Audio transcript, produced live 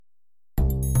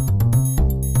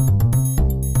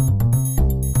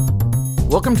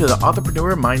Welcome to the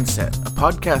Authorpreneur Mindset, a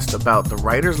podcast about the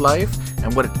writer's life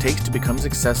and what it takes to become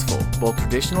successful, both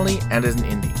traditionally and as an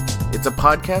indie. It's a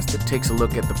podcast that takes a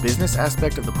look at the business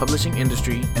aspect of the publishing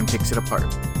industry and picks it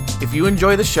apart. If you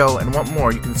enjoy the show and want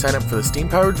more, you can sign up for the Steam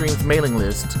Powered Dreams mailing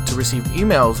list to receive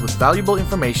emails with valuable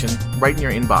information right in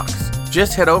your inbox.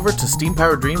 Just head over to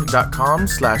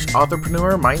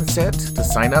steampowereddreams.com/authorpreneur mindset to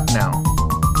sign up now.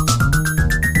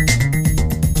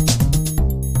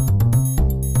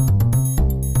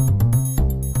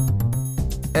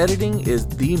 Editing is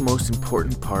the most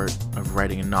important part of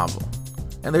writing a novel,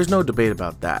 and there's no debate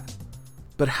about that.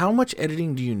 But how much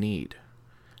editing do you need?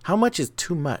 How much is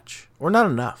too much, or not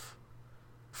enough?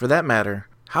 For that matter,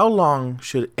 how long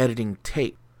should editing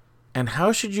take? And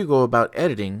how should you go about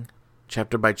editing,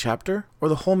 chapter by chapter, or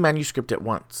the whole manuscript at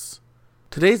once?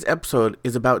 Today's episode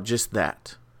is about just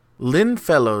that. Lynn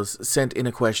Fellows sent in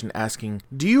a question asking,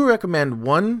 do you recommend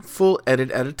one full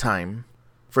edit at a time?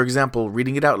 For example,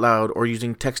 reading it out loud or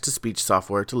using text-to-speech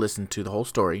software to listen to the whole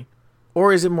story?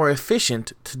 Or is it more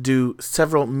efficient to do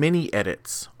several mini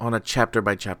edits on a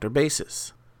chapter-by-chapter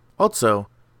basis? Also,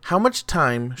 how much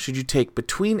time should you take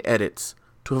between edits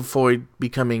to avoid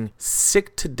becoming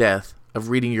sick to death of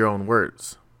reading your own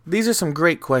words? These are some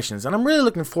great questions, and I'm really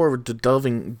looking forward to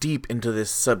delving deep into this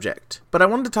subject. But I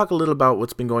wanted to talk a little about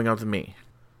what's been going on with me.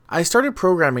 I started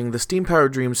programming the Steam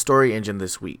Powered Dreams story engine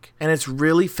this week, and it's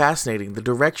really fascinating the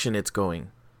direction it's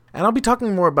going. And I'll be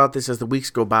talking more about this as the weeks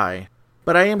go by,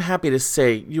 but I am happy to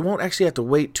say you won't actually have to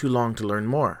wait too long to learn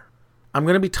more. I'm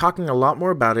going to be talking a lot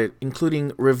more about it,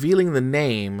 including revealing the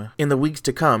name in the weeks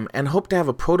to come, and hope to have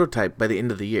a prototype by the end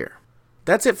of the year.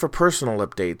 That's it for personal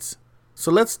updates,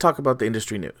 so let's talk about the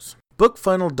industry news.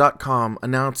 BookFunnel.com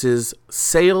announces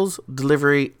Sales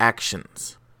Delivery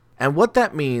Actions. And what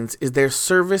that means is their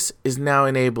service is now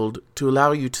enabled to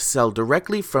allow you to sell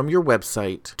directly from your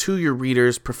website to your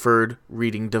reader's preferred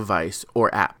reading device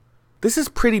or app. This is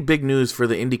pretty big news for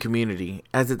the indie community,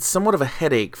 as it's somewhat of a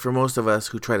headache for most of us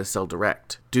who try to sell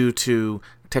direct, due to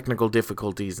technical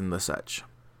difficulties and the such.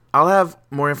 I'll have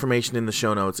more information in the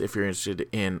show notes if you're interested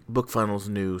in BookFunnel's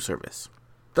new service.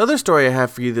 The other story I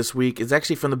have for you this week is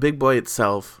actually from the big boy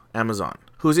itself, Amazon,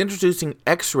 who is introducing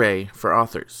X-Ray for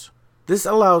authors. This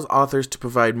allows authors to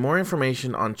provide more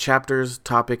information on chapters,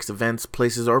 topics, events,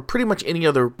 places, or pretty much any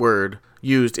other word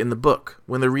used in the book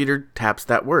when the reader taps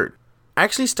that word. I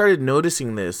actually started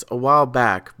noticing this a while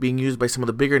back being used by some of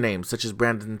the bigger names such as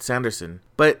Brandon Sanderson,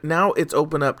 but now it's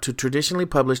open up to traditionally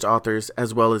published authors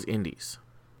as well as indies.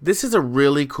 This is a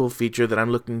really cool feature that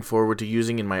I'm looking forward to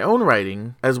using in my own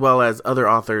writing as well as other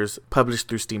authors published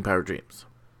through Steam Powered Dreams.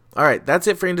 Alright, that's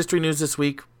it for industry news this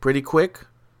week. Pretty quick.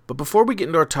 But before we get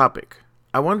into our topic,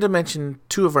 I wanted to mention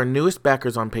two of our newest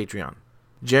backers on Patreon,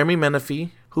 Jeremy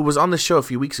Menifee, who was on the show a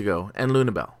few weeks ago, and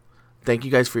Lunabelle. Thank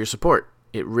you guys for your support.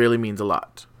 It really means a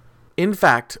lot. In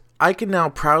fact, I can now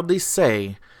proudly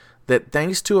say that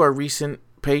thanks to our recent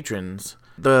patrons,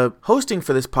 the hosting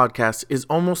for this podcast is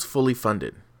almost fully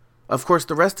funded. Of course,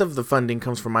 the rest of the funding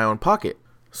comes from my own pocket.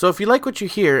 So if you like what you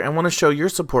hear and want to show your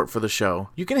support for the show,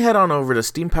 you can head on over to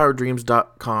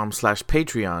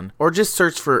steampowereddreams.com/Patreon or just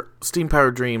search for Steam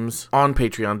Powered Dreams on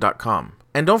patreon.com.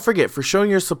 And don't forget, for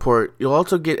showing your support, you'll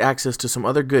also get access to some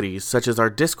other goodies such as our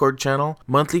Discord channel,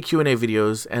 monthly Q&A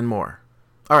videos, and more.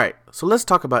 Alright, so let's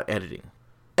talk about editing.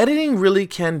 Editing really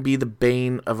can be the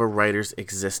bane of a writer's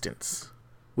existence.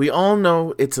 We all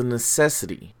know it's a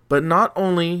necessity, but not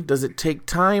only does it take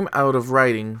time out of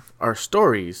writing our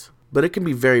stories, but it can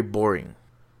be very boring.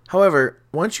 However,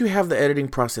 once you have the editing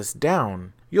process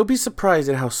down, you'll be surprised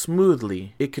at how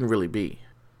smoothly it can really be.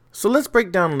 So let's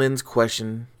break down Lynn's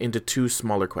question into two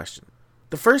smaller questions.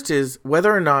 The first is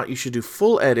whether or not you should do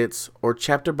full edits or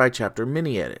chapter by chapter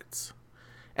mini edits.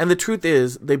 And the truth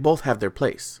is, they both have their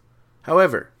place.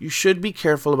 However, you should be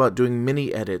careful about doing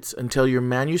mini edits until your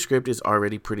manuscript is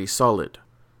already pretty solid.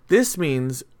 This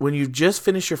means when you just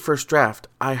finish your first draft,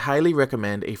 I highly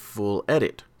recommend a full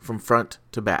edit from front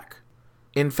to back.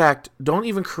 In fact, don't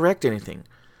even correct anything.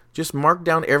 Just mark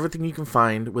down everything you can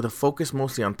find with a focus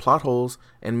mostly on plot holes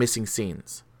and missing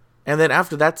scenes. And then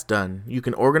after that's done, you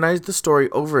can organize the story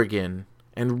over again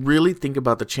and really think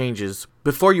about the changes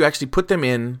before you actually put them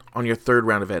in on your third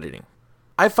round of editing.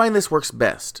 I find this works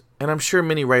best, and I'm sure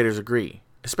many writers agree,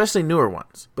 especially newer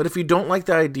ones. But if you don't like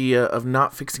the idea of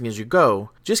not fixing as you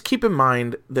go, just keep in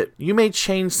mind that you may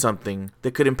change something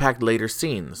that could impact later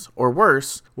scenes. Or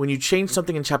worse, when you change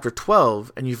something in chapter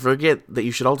 12 and you forget that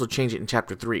you should also change it in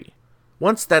chapter 3.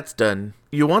 Once that's done,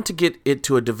 you want to get it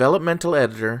to a developmental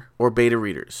editor or beta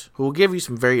readers who will give you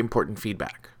some very important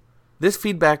feedback. This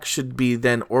feedback should be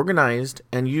then organized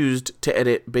and used to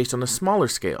edit based on a smaller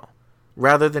scale.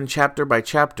 rather than chapter by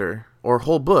chapter or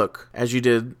whole book as you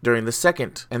did during the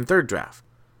second and third draft.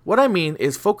 What I mean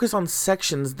is focus on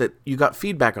sections that you got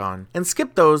feedback on and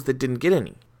skip those that didn't get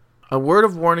any. A word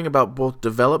of warning about both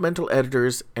developmental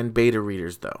editors and beta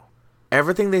readers though.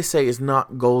 Everything they say is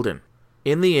not golden.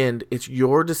 In the end, it's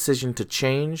your decision to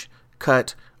change,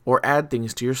 cut, or add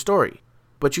things to your story.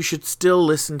 But you should still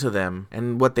listen to them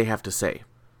and what they have to say.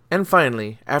 And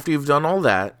finally, after you've done all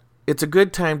that, it's a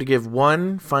good time to give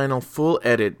one final full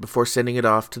edit before sending it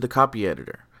off to the copy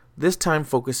editor. This time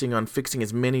focusing on fixing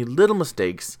as many little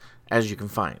mistakes as you can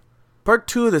find. Part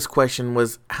 2 of this question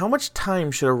was, how much time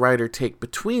should a writer take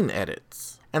between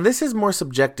edits? And this is more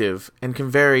subjective and can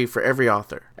vary for every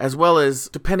author, as well as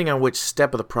depending on which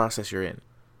step of the process you're in.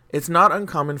 It's not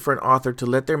uncommon for an author to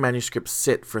let their manuscript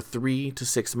sit for 3 to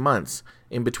 6 months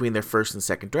in between their first and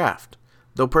second draft,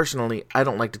 though personally, I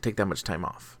don't like to take that much time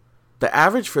off. The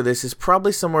average for this is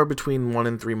probably somewhere between 1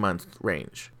 and 3 months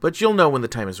range, but you'll know when the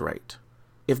time is right.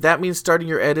 If that means starting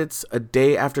your edits a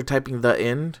day after typing the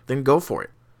end, then go for it.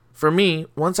 For me,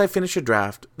 once I finish a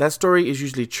draft, that story is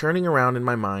usually churning around in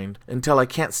my mind until I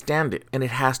can't stand it and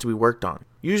it has to be worked on.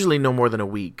 Usually no more than a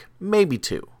week, maybe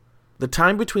 2. The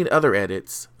time between other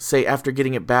edits, say after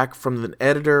getting it back from the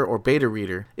editor or beta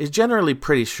reader, is generally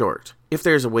pretty short, if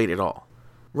there's a wait at all.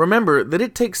 Remember that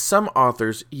it takes some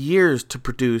authors years to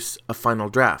produce a final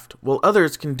draft, while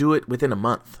others can do it within a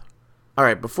month.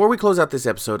 Alright, before we close out this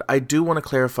episode, I do want to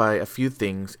clarify a few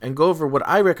things and go over what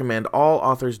I recommend all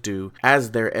authors do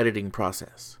as their editing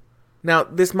process. Now,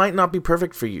 this might not be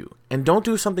perfect for you, and don't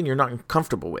do something you're not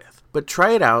comfortable with, but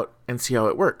try it out and see how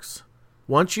it works.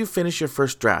 Once you finish your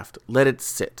first draft, let it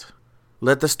sit.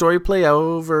 Let the story play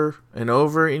over and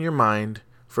over in your mind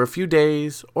for a few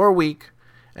days or a week,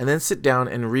 and then sit down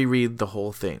and reread the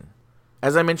whole thing.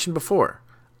 As I mentioned before,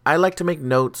 I like to make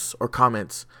notes or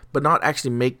comments, but not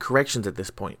actually make corrections at this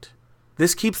point.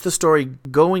 This keeps the story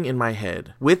going in my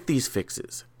head with these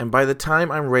fixes, and by the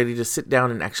time I'm ready to sit down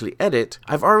and actually edit,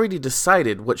 I've already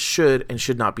decided what should and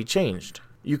should not be changed.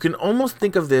 You can almost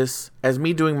think of this as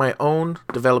me doing my own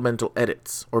developmental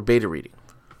edits or beta reading.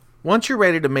 Once you're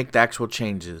ready to make the actual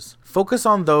changes, focus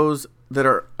on those that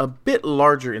are a bit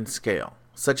larger in scale,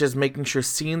 such as making sure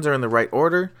scenes are in the right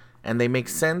order and they make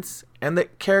sense and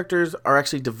that characters are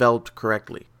actually developed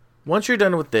correctly. Once you're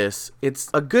done with this, it's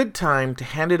a good time to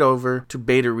hand it over to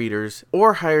beta readers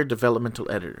or hire a developmental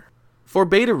editor. For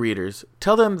beta readers,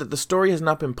 tell them that the story has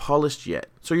not been polished yet,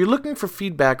 so you're looking for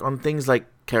feedback on things like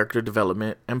character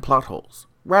development and plot holes,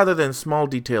 rather than small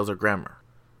details or grammar.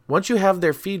 Once you have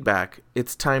their feedback,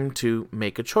 it's time to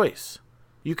make a choice.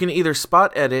 You can either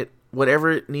spot edit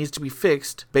whatever needs to be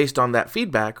fixed based on that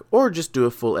feedback, or just do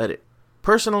a full edit.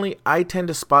 Personally, I tend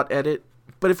to spot edit,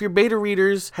 but if your beta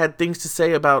readers had things to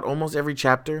say about almost every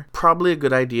chapter, probably a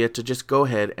good idea to just go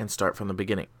ahead and start from the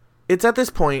beginning. It's at this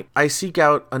point I seek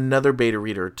out another beta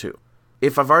reader or two.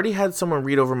 If I've already had someone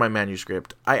read over my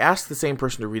manuscript, I ask the same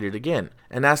person to read it again,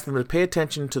 and ask them to pay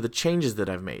attention to the changes that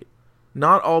I've made.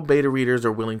 Not all beta readers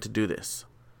are willing to do this.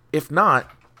 If not,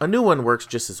 a new one works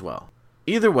just as well.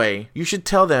 Either way, you should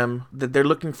tell them that they're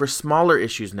looking for smaller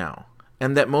issues now,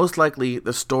 and that most likely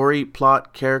the story,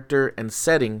 plot, character, and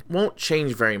setting won't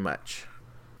change very much.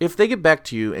 If they get back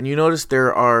to you and you notice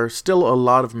there are still a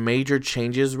lot of major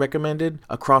changes recommended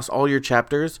across all your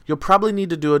chapters, you'll probably need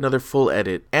to do another full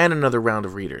edit and another round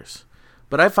of readers.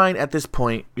 But I find at this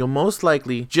point, you'll most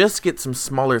likely just get some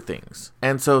smaller things,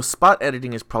 and so spot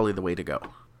editing is probably the way to go.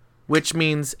 Which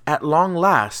means, at long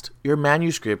last, your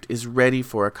manuscript is ready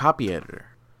for a copy editor.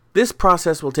 This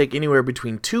process will take anywhere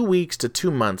between 2 weeks to 2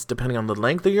 months depending on the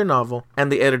length of your novel and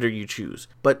the editor you choose,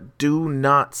 but do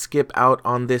not skip out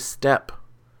on this step.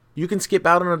 You can skip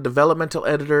out on a developmental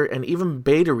editor and even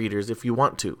beta readers if you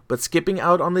want to, but skipping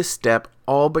out on this step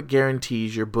all but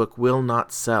guarantees your book will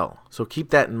not sell, so keep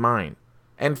that in mind.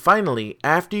 And finally,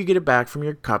 after you get it back from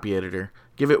your copy editor,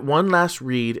 give it one last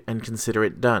read and consider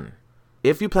it done.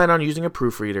 If you plan on using a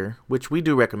proofreader, which we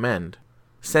do recommend,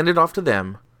 send it off to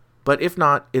them, but if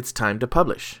not, it's time to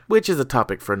publish, which is a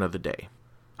topic for another day.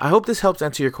 I hope this helps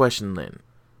answer your question, Lynn.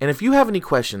 And if you have any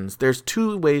questions, there's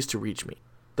 2 ways to reach me.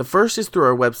 The first is through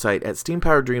our website at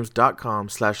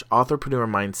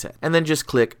steampowereddreams.com/authorpreneur-mindset, and then just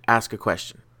click Ask a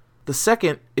Question. The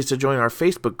second is to join our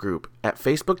Facebook group at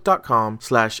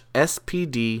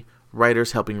facebook.com/SPD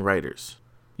Writers Helping Writers.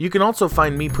 You can also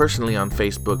find me personally on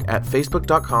Facebook at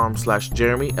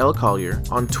facebook.com/Jeremy L. Collier,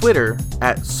 on Twitter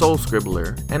at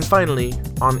SoulScribbler, and finally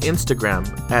on Instagram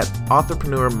at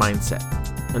Authorpreneur Mindset.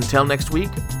 Until next week,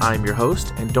 I'm your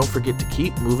host, and don't forget to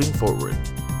keep moving forward.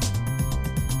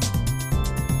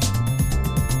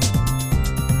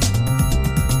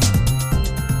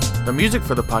 The music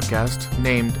for the podcast,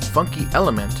 named Funky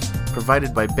Element,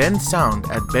 provided by Ben Sound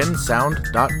at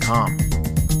bensound.com.